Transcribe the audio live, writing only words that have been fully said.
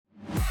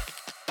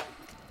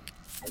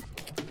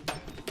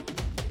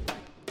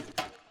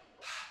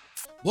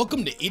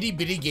Welcome to Itty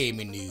Bitty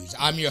Gaming News.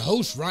 I'm your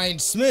host, Ryan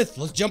Smith.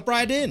 Let's jump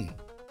right in.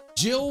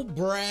 Jill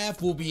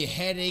Braff will be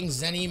heading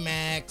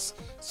ZeniMax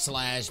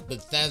 /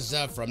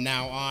 Bethesda from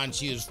now on.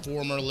 She is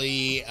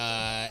formerly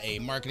a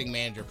marketing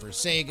manager for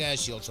Sega.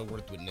 She also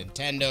worked with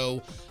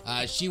Nintendo.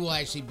 She will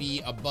actually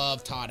be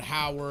above Todd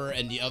Howard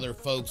and the other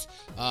folks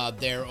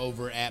there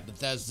over at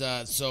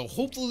Bethesda. So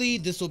hopefully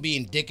this will be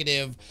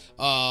indicative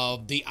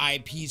of the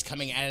IPs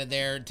coming out of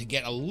there to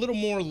get a little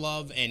more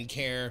love and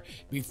care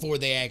before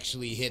they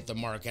actually hit the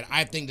market.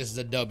 I think this is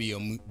a W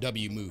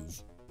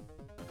move.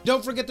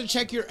 Don't forget to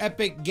check your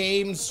Epic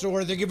Games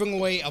store. They're giving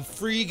away a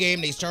free game.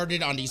 They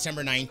started on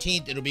December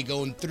 19th. It'll be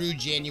going through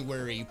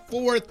January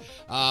 4th.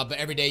 But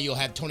every day you'll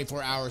have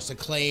 24 hours to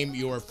claim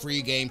your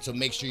free game, so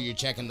make sure you're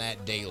checking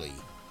that daily.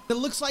 It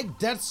looks like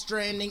Death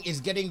Stranding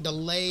is getting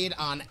delayed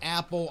on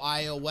Apple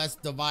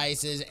iOS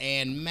devices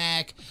and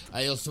Mac.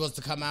 It was supposed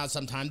to come out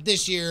sometime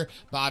this year,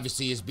 but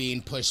obviously it's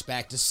being pushed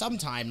back to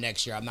sometime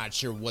next year. I'm not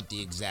sure what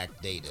the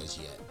exact date is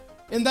yet.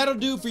 And that'll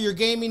do for your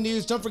gaming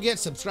news. Don't forget,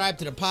 subscribe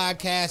to the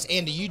podcast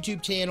and the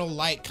YouTube channel,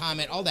 like,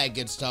 comment, all that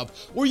good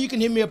stuff. Or you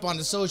can hit me up on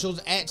the socials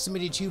at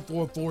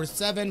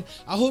Smitty2447.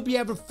 I hope you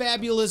have a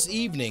fabulous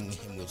evening,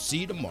 and we'll see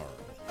you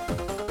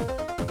tomorrow.